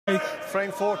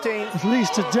Frame 14. At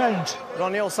least a dent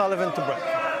Ronnie O'Sullivan to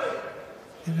break.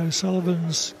 in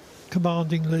O'Sullivan's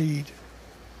commanding lead.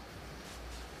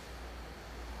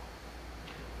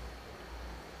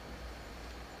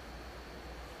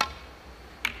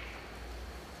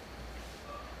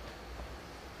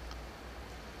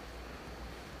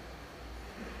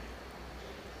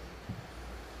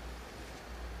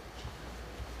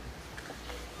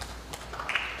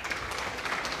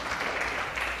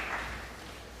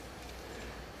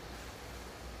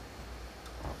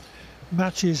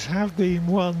 Matches have been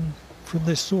won from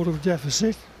this sort of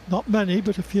deficit. Not many,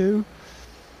 but a few.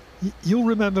 You'll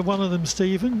remember one of them,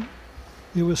 Stephen.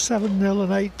 He was 7-0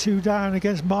 and 8-2 down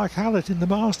against Mike Hallett in the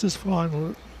Masters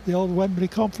final at the old Wembley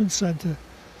Conference Centre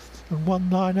and won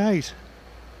 9-8.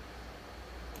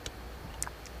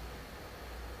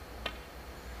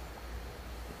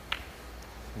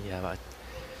 Yeah,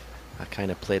 I kind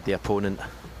of played the opponent.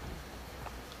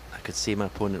 I could see my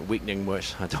opponent weakening,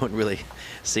 which I don't really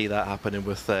see that happening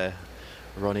with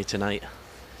Ronnie tonight.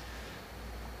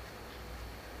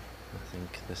 I think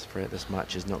this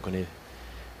match is not going to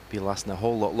be lasting a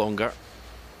whole lot longer.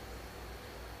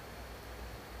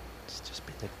 It's just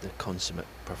been the consummate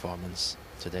performance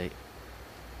today.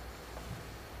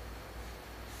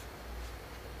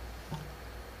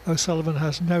 O'Sullivan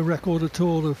has no record at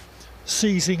all of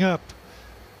seizing up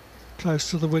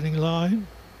close to the winning line.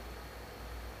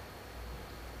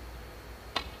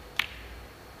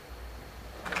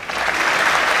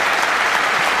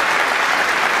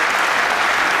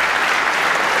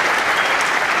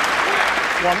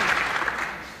 I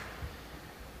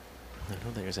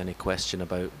don't think there's any question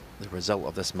about the result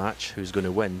of this match, who's going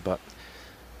to win, but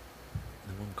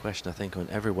the one question I think on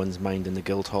everyone's mind in the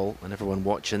Guildhall and everyone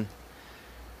watching,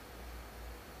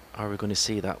 are we going to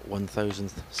see that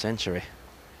 1000th century?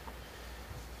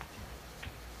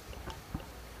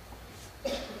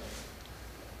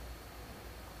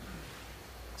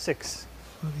 Six.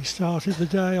 Well, he started the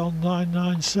day on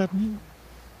 997.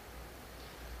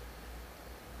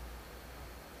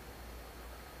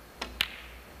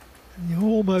 And he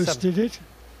almost did it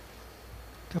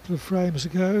a couple of frames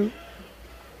ago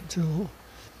until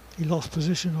he lost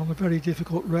position on a very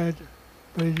difficult red,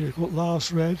 very difficult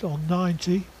last red on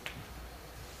 90.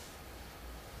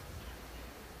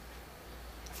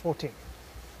 14.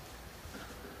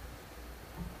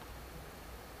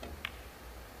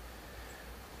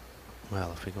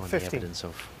 Well, if we go on 15. the evidence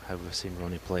of how we've seen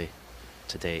Ronnie play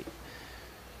today,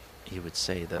 you would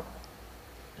say that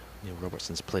Neil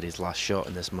Robertson's played his last shot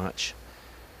in this match.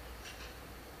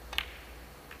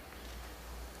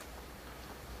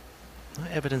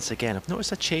 That evidence again. I've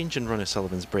noticed a change in Ronnie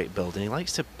Sullivan's break building. He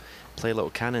likes to play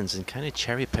little cannons and kind of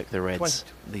cherry pick the reds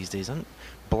 20. these days, and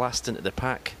blast into the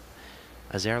pack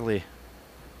as early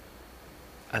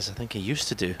as I think he used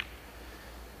to do.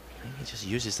 I think he just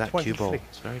uses that cue ball. 23.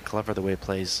 It's very clever the way he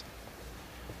plays.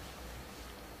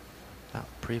 That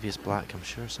previous black, I'm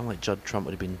sure someone like Judd Trump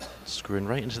would have been screwing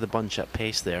right into the bunch at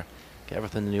pace there. Get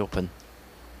everything in the open.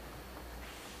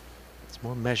 It's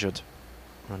more measured,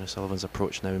 Ronnie Sullivan's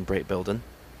approach now in break building.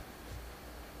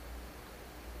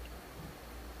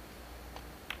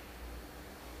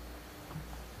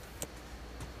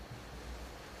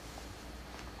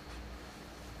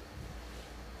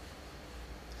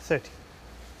 $30.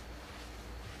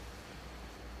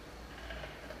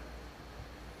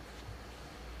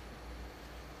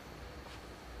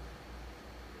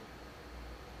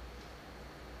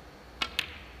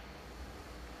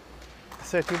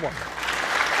 $31.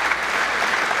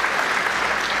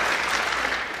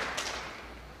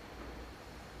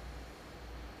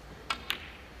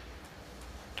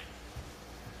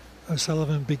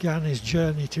 O'Sullivan began his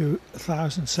journey to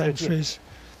 1,000 centuries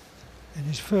in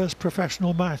his first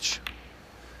professional match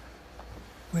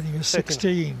when he was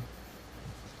 16.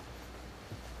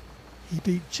 He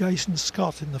beat Jason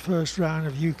Scott in the first round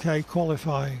of UK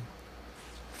qualifying,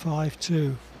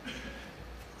 5-2.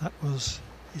 That was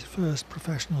his first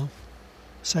professional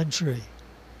century.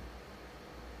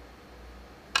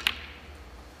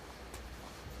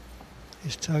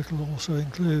 His total also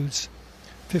includes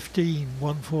 15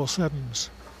 147s.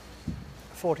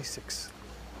 46.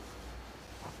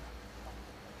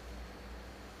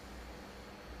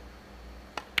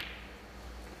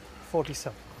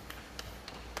 $47.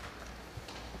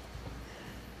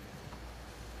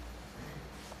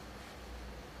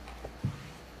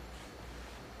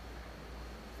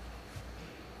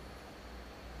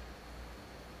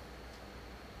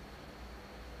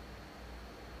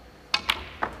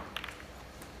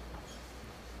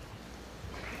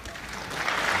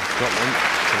 Got one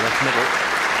to left middle.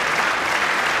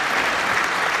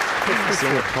 the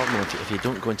only 84. problem if you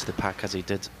don't go into the pack as he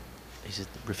did, he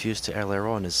refused to earlier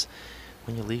on, is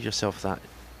when you leave yourself that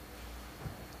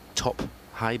top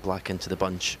high black into the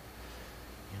bunch,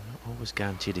 you're not always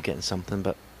guaranteed of getting something,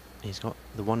 but he's got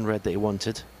the one red that he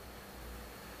wanted.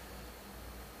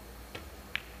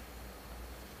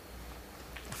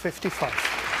 $55.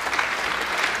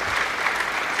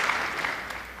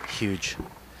 Huge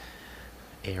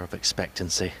air of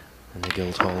expectancy in the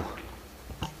Guildhall.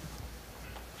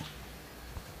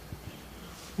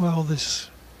 Well, this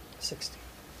 60.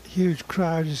 huge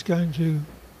crowd is going to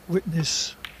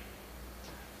witness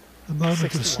a moment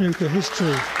 61. of snooker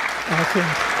history, I think.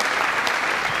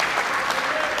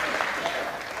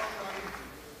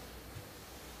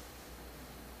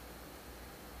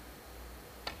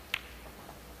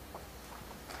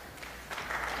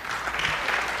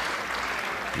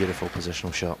 Beautiful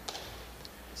positional shot.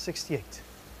 68.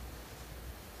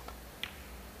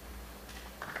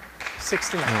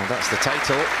 69. Oh, that's the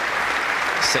title.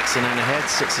 69 ahead,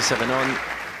 67 on.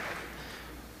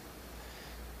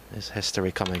 There's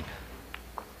history coming.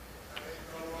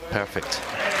 Perfect.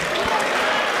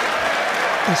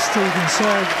 As Stephen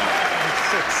said,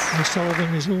 96.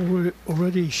 O'Sullivan is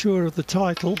already sure of the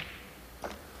title.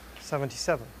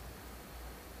 77.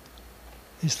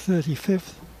 His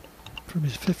 35th from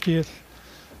his 50th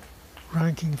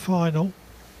ranking final.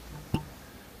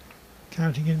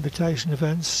 Counting invitation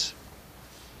events,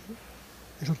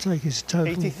 it'll take his total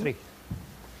 83.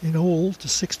 in all to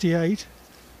 68.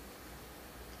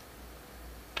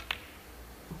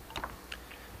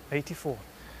 84.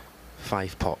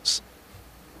 5 pots.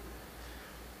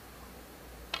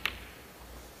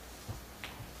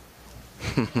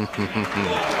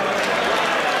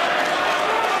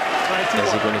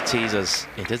 Is he going to tease us?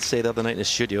 He did say the other night in the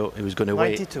studio he was going to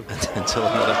wait 92. until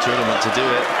another tournament to do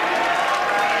it.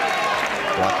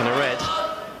 Black and a red.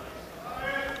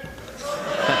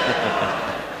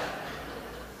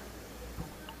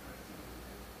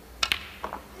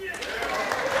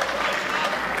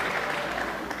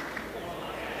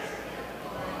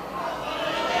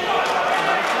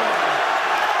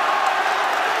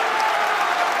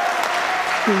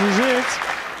 This is it.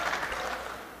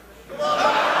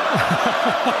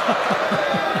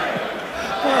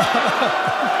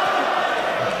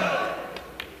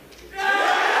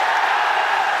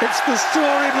 It's the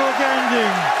storybook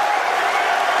ending.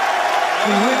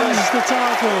 He wins the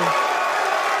title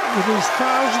with his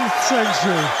 1000th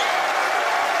century.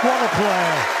 What a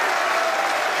player.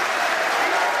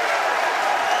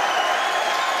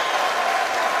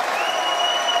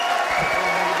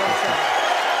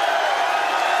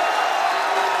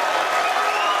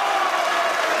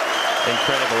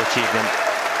 Incredible achievement.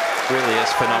 Really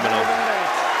is phenomenal.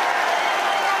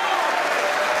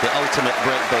 The ultimate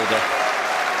break builder.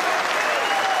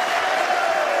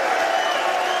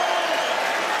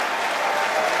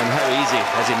 And how easy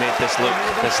has he made this look,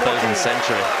 this 1000th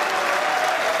century.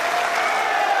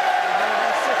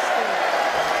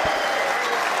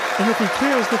 And if he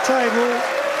clears the table,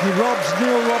 he robs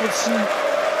Neil Robertson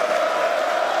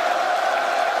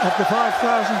of the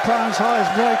 £5,000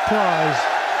 highest break prize.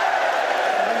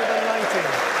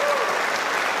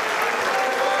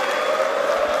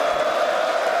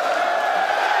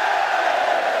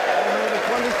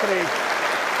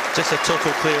 119. Just a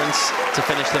total clearance to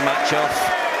finish the match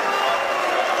off.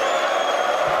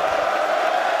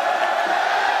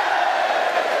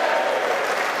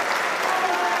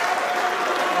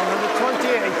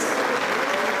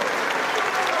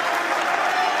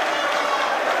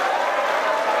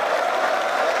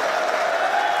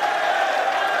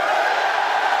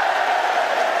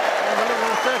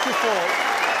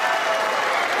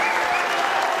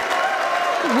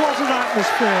 What an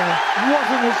atmosphere, what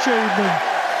an achievement.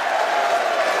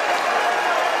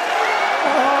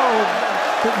 Oh,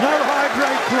 but no high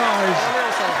break prize.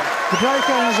 The break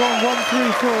ends on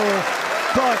 134,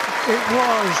 but it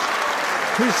was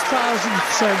his 1000th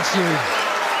century.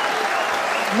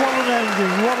 What an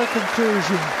ending, what a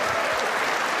conclusion.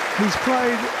 He's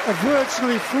played a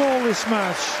virtually flawless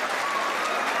match.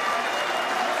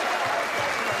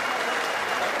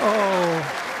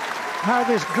 Oh, how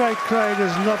this great crowd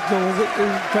has loved all of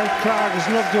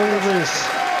this.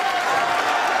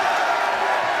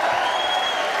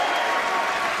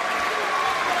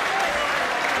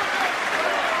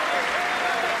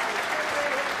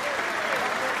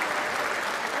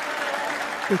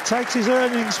 It takes his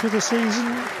earnings for the season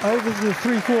over the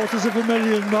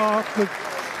 $750,000 mark, but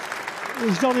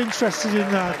he's not interested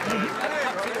in that.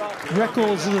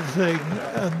 Records are the thing,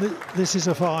 and this is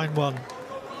a fine one.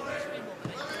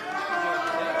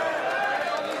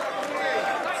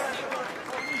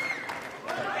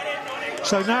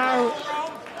 So now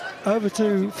over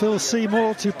to Phil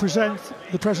Seymour to present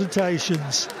the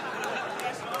presentations.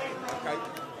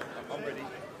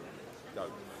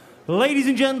 Ladies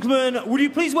and gentlemen, would you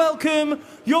please welcome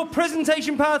your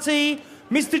presentation party,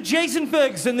 Mr. Jason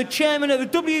Ferguson, the chairman of the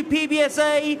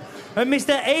WPBSA, and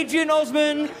Mr. Adrian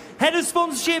Osman, head of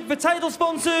sponsorship for title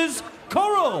sponsors,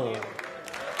 Coral.